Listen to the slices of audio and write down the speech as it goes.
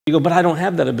You go, but I don't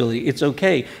have that ability. It's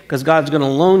okay, because God's going to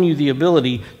loan you the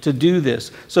ability to do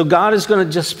this. So God is going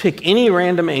to just pick any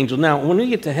random angel. Now, when we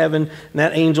get to heaven,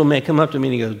 that angel may come up to me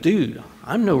and he goes, dude,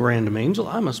 I'm no random angel.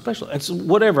 I'm a special. It's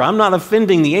whatever. I'm not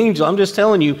offending the angel. I'm just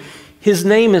telling you, his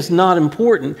name is not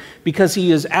important because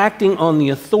he is acting on the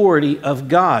authority of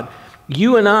God.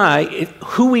 You and I,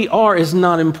 who we are is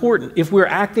not important. If we're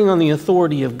acting on the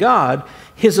authority of God,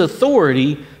 his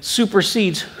authority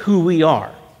supersedes who we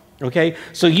are. Okay,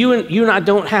 so you and I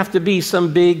don't have to be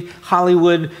some big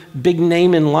Hollywood, big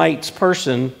name in lights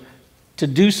person to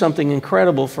do something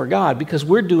incredible for God, because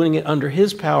we're doing it under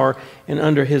his power and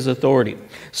under his authority.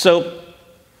 So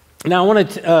now I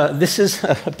want to, this is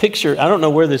a picture, I don't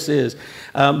know where this is,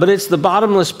 but it's the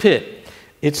bottomless pit.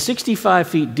 It's 65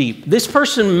 feet deep. This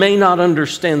person may not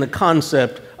understand the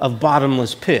concept of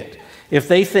bottomless pit. If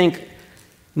they think,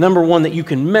 number one, that you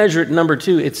can measure it. Number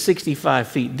two, it's 65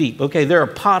 feet deep. Okay, there are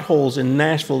potholes in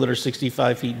Nashville that are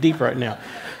 65 feet deep right now.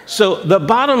 So the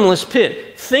bottomless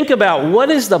pit, think about what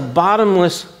is the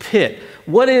bottomless pit?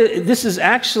 This is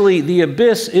actually, the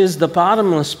abyss is the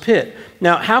bottomless pit.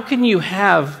 Now, how can you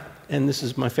have, and this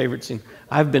is my favorite scene,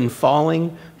 I've been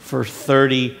falling for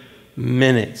 30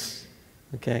 minutes.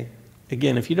 Okay,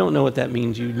 again, if you don't know what that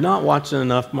means, you're not watching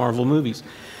enough Marvel movies.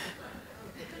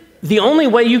 The only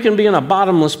way you can be in a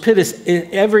bottomless pit is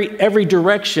in every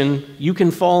direction. You can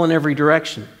fall in every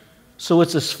direction. So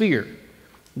it's a sphere.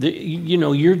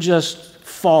 You're just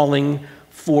falling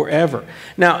forever.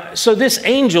 Now, so this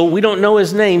angel, we don't know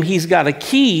his name. He's got a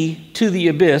key to the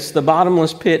abyss, the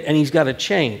bottomless pit, and he's got a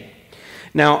chain.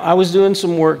 Now, I was doing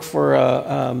some work for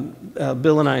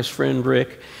Bill and I's friend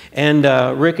Rick. And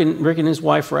Rick and his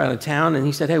wife were out of town, and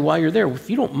he said, hey, while you're there, if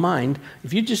you don't mind,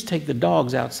 if you just take the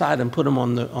dogs outside and put them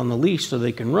on the leash so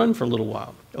they can run for a little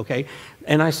while, okay?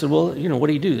 And I said, well, what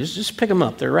do you do? Just pick them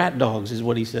up. They're rat dogs is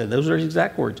what he said. Those are his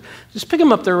exact words. Just pick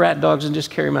them up. They're rat dogs and just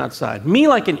carry them outside. Me,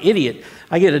 like an idiot,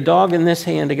 I get a dog in this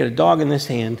hand, I get a dog in this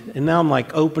hand, and now I'm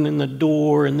like opening the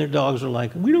door, and their dogs are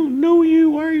like, we don't know you.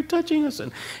 Why are you touching us?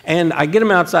 And I get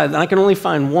them outside, and I can only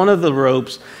find one of the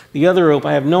ropes. The other rope,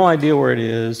 I have no idea where it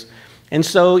is. And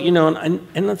so, and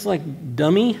it's like,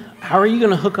 dummy, how are you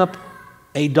going to hook up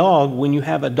a dog when you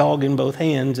have a dog in both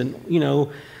hands? And,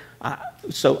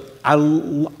 so I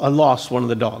lost one of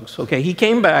the dogs. Okay, he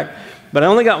came back, but I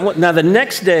only got one. Now, the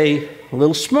next day, a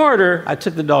little smarter, I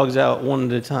took the dogs out one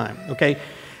at a time. Okay,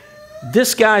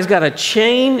 this guy's got a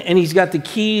chain, and he's got the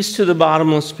keys to the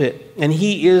bottomless pit, and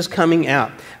he is coming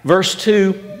out. Verse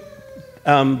 2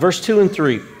 and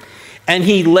 3. And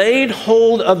he laid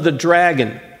hold of the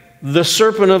dragon, the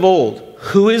serpent of old,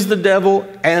 who is the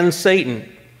devil and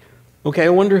Satan. Okay, I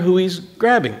wonder who he's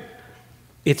grabbing.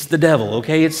 It's the devil,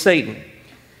 okay? It's Satan.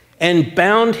 And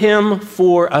bound him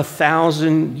for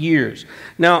 1,000 years.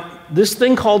 Now, this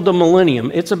thing called the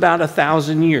millennium, it's about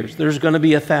 1,000 years. There's going to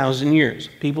be 1,000 years.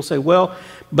 People say, well,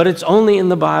 but it's only in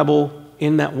the Bible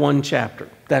in that one chapter.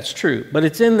 That's true. But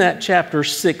it's in that chapter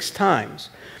 6 times.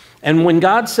 And when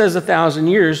God says 1,000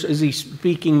 years, is he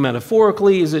speaking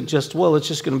metaphorically? Is it just, well, it's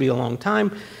just going to be a long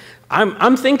time?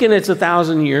 I'm thinking it's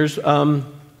 1,000 years.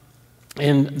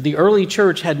 And the early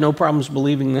church had no problems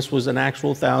believing this was an actual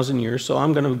 1,000 years. So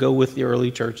I'm going to go with the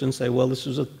early church and say, well, this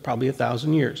was probably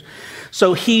 1,000 years.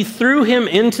 So he threw him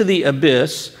into the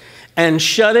abyss and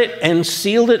shut it and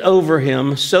sealed it over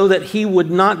him so that he would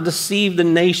not deceive the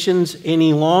nations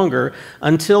any longer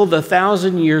until the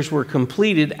 1,000 years were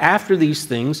completed. After these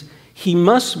things, he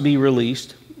must be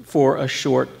released for a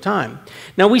short time.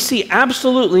 Now, we see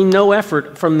absolutely no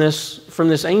effort from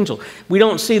this angel. We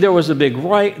don't see there was a big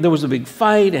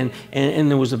fight and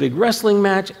there was a big wrestling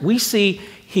match. We see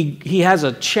he has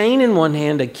a chain in one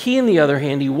hand, a key in the other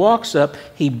hand. He walks up,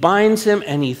 he binds him,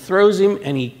 and he throws him,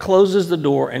 and he closes the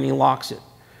door, and he locks it.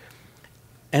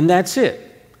 And that's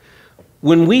it.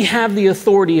 When we have the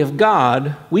authority of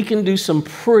God, we can do some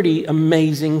pretty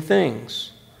amazing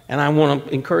things. And I want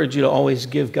to encourage you to always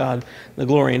give God the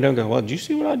glory and don't go, well, did you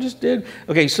see what I just did?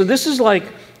 Okay, so this is like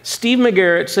Steve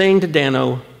McGarrett saying to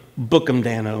Dano, book him,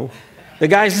 Dano. The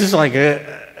guy's just like,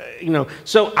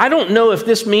 So I don't know if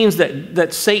this means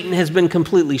that Satan has been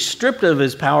completely stripped of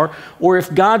his power, or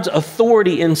if God's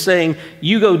authority in saying,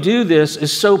 you go do this,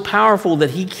 is so powerful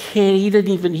that he can't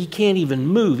even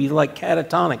move. He's like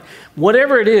catatonic.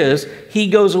 Whatever it is, he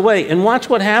goes away. And watch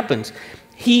what happens.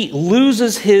 He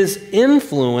loses his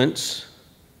influence,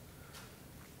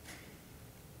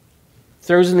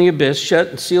 throws in the abyss, shut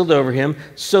and sealed over him,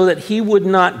 so that he would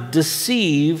not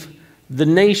deceive the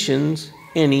nations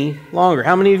any longer.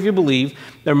 How many of you believe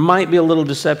there might be a little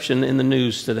deception in the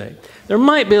news today? There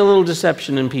might be a little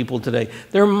deception in people today.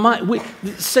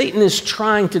 Satan is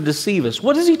trying to deceive us.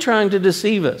 What is he trying to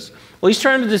deceive us? Well, he's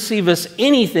trying to deceive us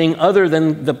anything other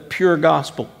than the pure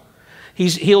gospel.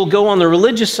 He'll go on the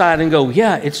religious side and go,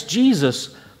 yeah, it's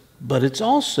Jesus, but it's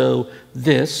also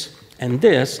this and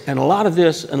a lot of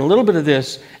this and a little bit of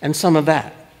this and some of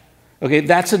that. Okay,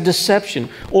 that's a deception.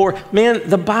 Or, man,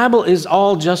 the Bible is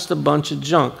all just a bunch of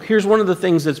junk. Here's one of the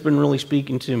things that's been really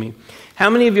speaking to me. How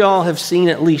many of y'all have seen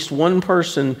at least one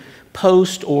person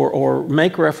post or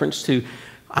make reference to,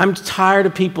 I'm tired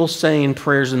of people saying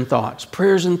prayers and thoughts.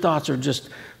 Prayers and thoughts are just,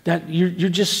 that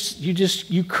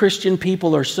you Christian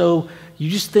people are so,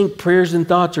 you just think prayers and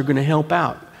thoughts are going to help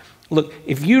out. Look,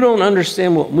 if you don't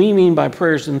understand what we mean by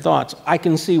prayers and thoughts, I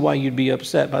can see why you'd be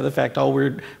upset by the fact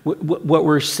what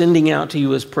we're sending out to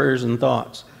you as prayers and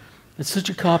thoughts. It's such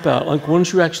a cop-out. Like, why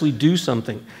don't you actually do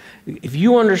something? If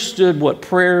you understood what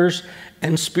prayers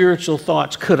and spiritual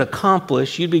thoughts could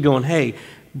accomplish, you'd be going, hey,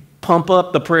 pump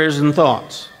up the prayers and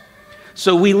thoughts.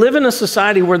 So we live in a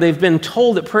society where they've been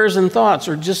told that prayers and thoughts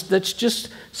are that's just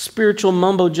spiritual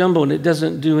mumbo-jumbo and it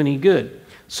doesn't do any good.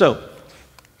 So,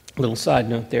 little side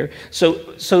note there. So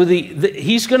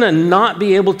he's going to not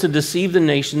be able to deceive the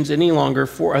nations any longer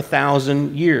for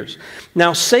 1,000 years.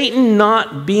 Now, Satan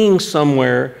not being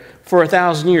somewhere for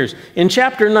 1,000 years. In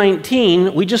chapter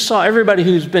 19, we just saw everybody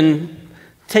who's been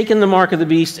taken the mark of the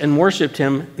beast and worshipped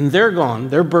him, and they're gone.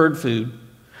 They're bird food.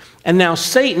 And now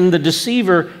Satan, the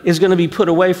deceiver, is going to be put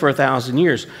away for 1,000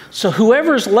 years. So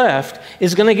whoever's left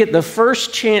is going to get the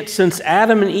first chance since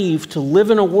Adam and Eve to live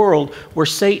in a world where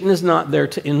Satan is not there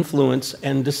to influence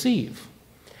and deceive.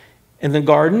 In the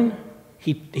garden,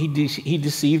 he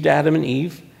deceived Adam and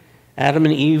Eve. Adam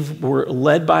and Eve were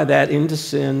led by that into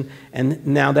sin, and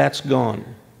now that's gone.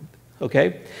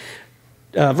 Okay?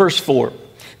 Verse 4.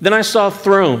 Then I saw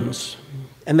thrones,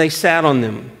 and they sat on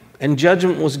them, and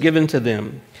judgment was given to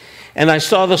them. And I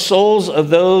saw the souls of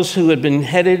those who had been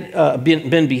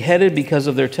beheaded because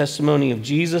of their testimony of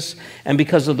Jesus and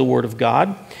because of the word of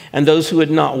God, and those who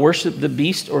had not worshipped the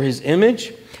beast or his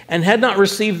image, and had not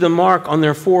received the mark on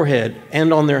their forehead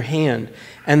and on their hand.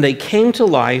 And they came to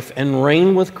life and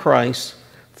reigned with Christ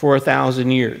for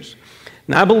 1,000 years.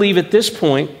 Now I believe at this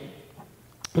point,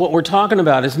 what we're talking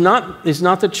about is not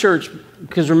the church,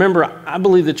 because remember, I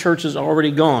believe the church is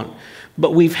already gone.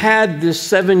 But we've had this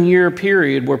 7-year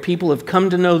period where people have come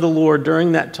to know the Lord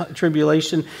during that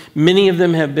tribulation. Many of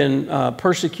them have been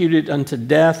persecuted unto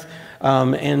death,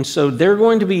 and so they're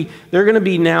going to be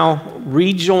now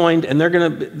rejoined, and they're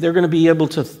going to be able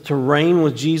to reign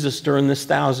with Jesus during this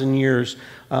 1,000 years,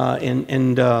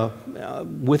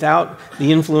 without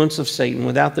the influence of Satan,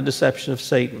 without the deception of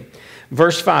Satan.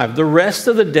 Verse 5, the rest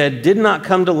of the dead did not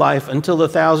come to life until the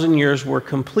 1,000 years were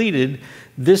completed.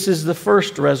 This is the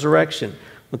first resurrection.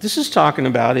 What this is talking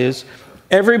about is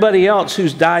everybody else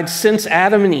who's died since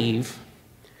Adam and Eve,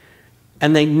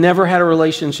 and they never had a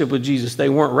relationship with Jesus. They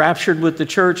weren't raptured with the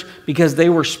church because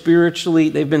they've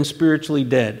been spiritually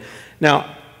dead.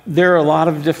 Now, there are a lot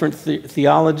of different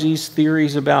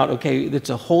theories about, okay, it's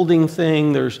a holding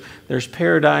thing, there's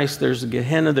paradise, there's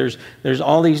Gehenna, there's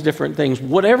all these different things.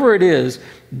 Whatever it is,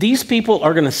 these people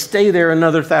are going to stay there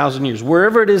another 1,000 years.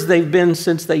 Wherever it is they've been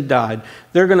since they died,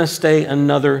 they're going to stay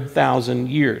another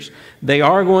 1,000 years. They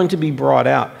are going to be brought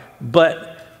out.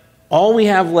 But all we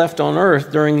have left on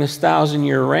earth during this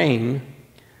 1,000-year reign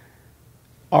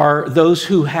are those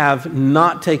who have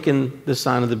not taken the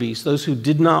sign of the beast, those who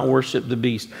did not worship the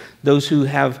beast, those who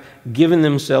have given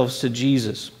themselves to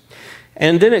Jesus.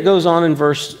 And then it goes on in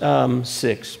verse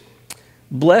 6.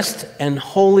 Blessed and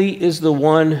holy is the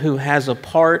one who has a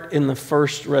part in the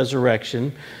first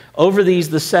resurrection. Over these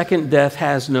the second death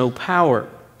has no power.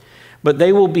 But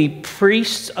they will be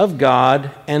priests of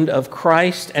God and of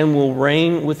Christ and will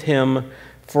reign with him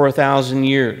for 1,000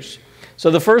 years.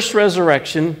 So the first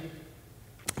resurrection,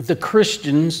 the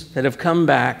Christians that have come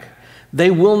back,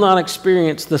 they will not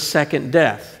experience the second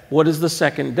death. What is the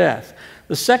second death?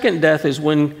 The second death is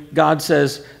when God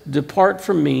says, depart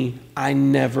from me, I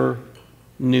never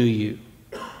knew you.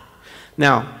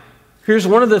 Now, here's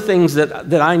one of the things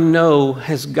that I know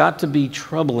has got to be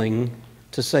troubling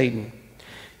to Satan.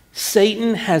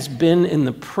 Satan has been in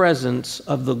the presence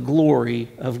of the glory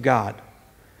of God.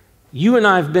 You and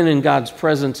I have been in God's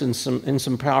presence in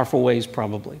some powerful ways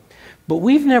probably. But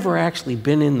we've never actually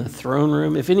been in the throne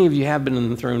room. If any of you have been in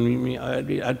the throne room,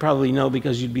 I'd probably know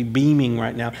because you'd be beaming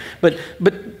right now.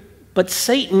 But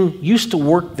Satan used to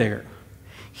work there.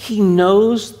 He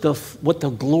knows what the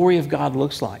glory of God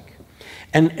looks like.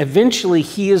 And eventually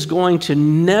he is going to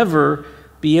never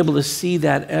be able to see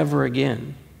that ever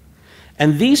again.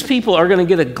 And these people are going to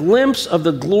get a glimpse of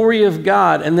the glory of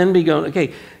God and then be going,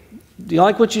 okay, do you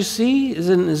like what you see?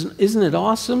 Isn't it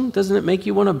awesome? Doesn't it make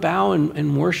you want to bow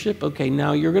and worship? Okay,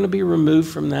 now you're going to be removed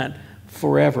from that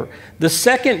forever. The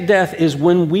second death is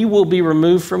when we will be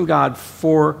removed from God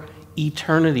for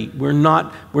eternity. We're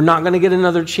not going to get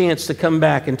another chance to come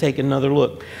back and take another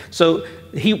look. So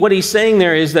what he's saying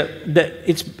there is that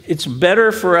it's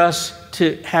better for us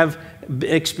to have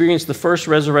experienced the first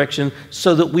resurrection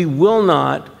so that we will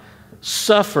not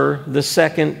suffer the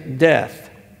second death.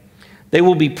 They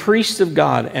will be priests of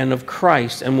God and of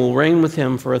Christ and will reign with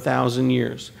him for 1,000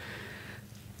 years.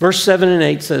 Verse 7 and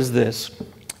 8 says this: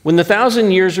 when the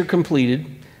 1,000 years are completed,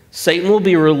 Satan will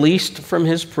be released from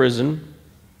his prison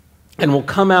and will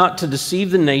come out to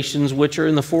deceive the nations which are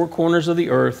in the four corners of the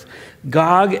earth,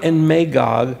 Gog and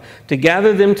Magog, to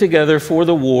gather them together for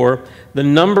the war. The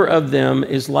number of them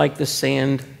is like the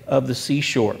sand of the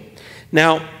seashore.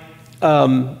 Now,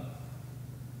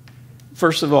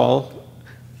 first of all,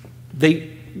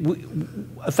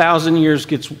 1,000 years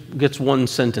gets one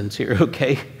sentence here,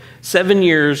 okay? 7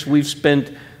 years we've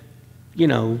spent,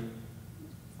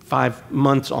 5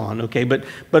 months on, okay? But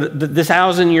this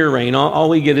 1,000-year reign, all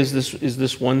we get is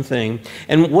this one thing.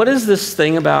 And what is this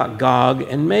thing about Gog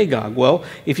and Magog? Well,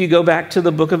 if you go back to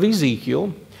the book of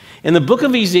Ezekiel, in the book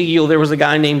of Ezekiel there was a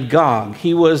guy named Gog.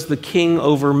 He was the king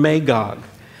over Magog.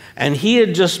 And he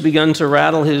had just begun to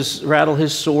rattle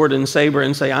his sword and saber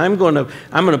and say, I'm going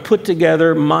to put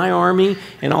together my army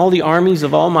and all the armies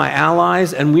of all my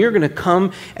allies, and we are going to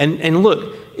come and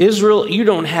look, Israel, you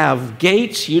don't have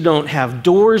gates, you don't have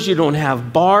doors, you don't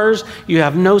have bars, you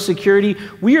have no security.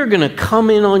 We are going to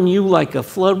come in on you like a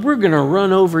flood. We're going to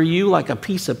run over you like a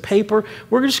piece of paper.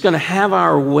 We're just going to have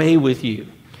our way with you.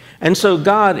 And so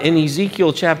God, in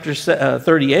Ezekiel chapter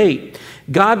 38,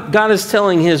 God is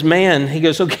telling his man, he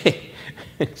goes, okay,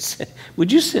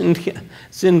 would you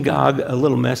send Gog a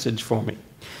little message for me?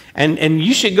 And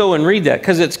you should go and read that,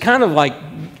 because it's kind of like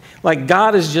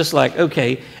God is just like,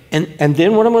 okay, and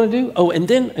then what I'm going to do? Oh, and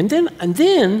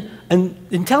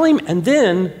tell him,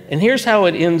 and here's how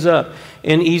it ends up.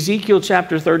 In Ezekiel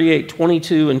chapter 38,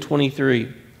 22 and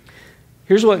 23,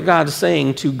 here's what God is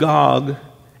saying to Gog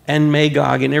and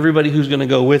Magog and everybody who's going to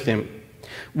go with him.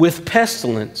 With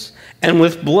pestilence and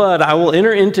with blood I will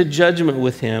enter into judgment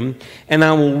with him, and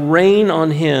I will rain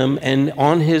on him and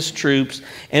on his troops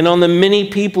and on the many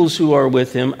peoples who are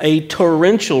with him, a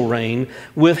torrential rain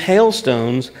with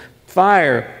hailstones,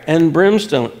 fire, and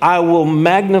brimstone. I will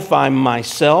magnify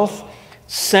myself,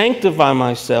 sanctify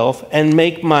myself, and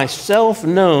make myself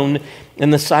known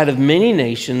in the sight of many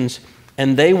nations,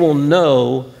 and they will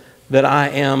know that I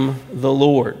am the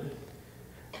Lord.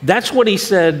 That's what he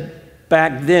said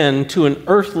back then to an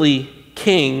earthly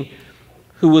king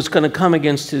who was going to come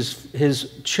against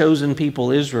his chosen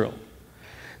people, Israel.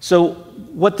 So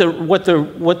what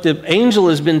the angel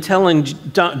has been telling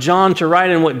John to write,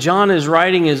 and what John is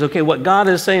writing is, okay, what God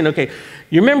is saying, okay,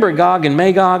 you remember Gog and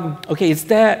Magog? Okay, it's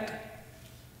that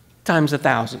times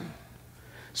 1,000.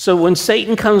 So when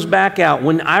Satan comes back out,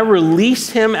 when I release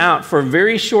him out for a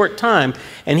very short time,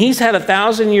 and he's had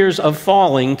 1,000 years of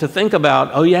falling to think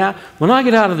about, oh yeah, when I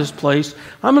get out of this place,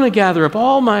 I'm going to gather up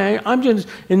all I'm going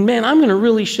to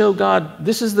really show God,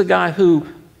 this is the guy who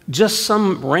just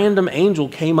some random angel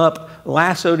came up,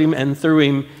 lassoed him, and threw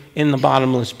him in the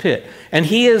bottomless pit. And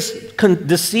he has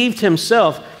deceived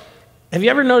himself. Have you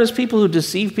ever noticed people who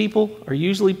deceive people are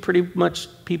usually pretty much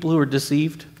people who are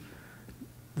deceived?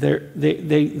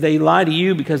 They lie to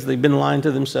you because they've been lying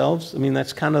to themselves. I mean,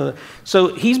 that's kind of...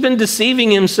 So he's been deceiving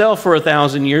himself for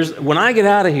 1,000 years. When I get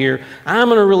out of here, I'm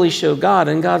going to really show God.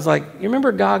 And God's like, you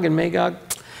remember Gog and Magog?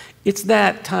 It's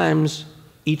that times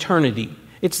eternity.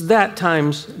 It's that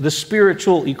times the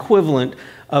spiritual equivalent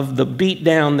of the beat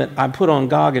down that I put on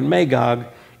Gog and Magog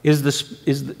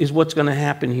is what's going to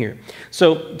happen here.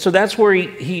 So that's where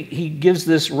he gives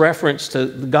this reference to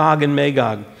Gog and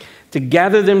Magog. To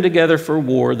gather them together for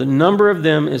war, the number of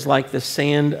them is like the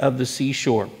sand of the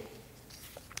seashore.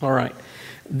 All right.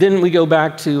 Then we go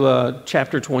back to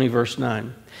chapter 20, verse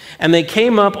 9. And they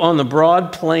came up on the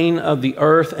broad plain of the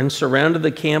earth and surrounded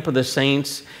the camp of the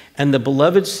saints and the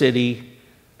beloved city,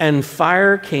 and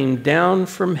fire came down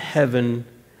from heaven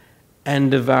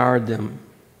and devoured them.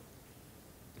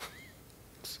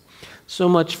 So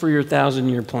much for your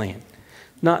 1,000-year plan.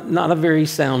 Not a very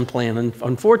sound plan. And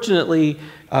unfortunately,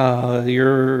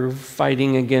 you're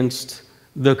fighting against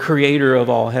the creator of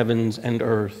all heavens and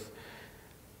earth.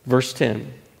 Verse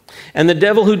 10. And the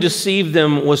devil who deceived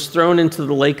them was thrown into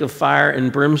the lake of fire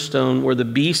and brimstone, where the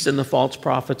beast and the false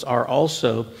prophets are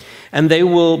also. And they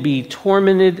will be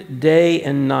tormented day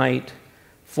and night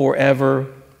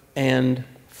forever and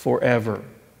forever.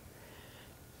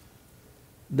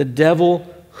 The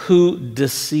devil who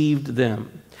deceived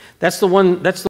them. That's the one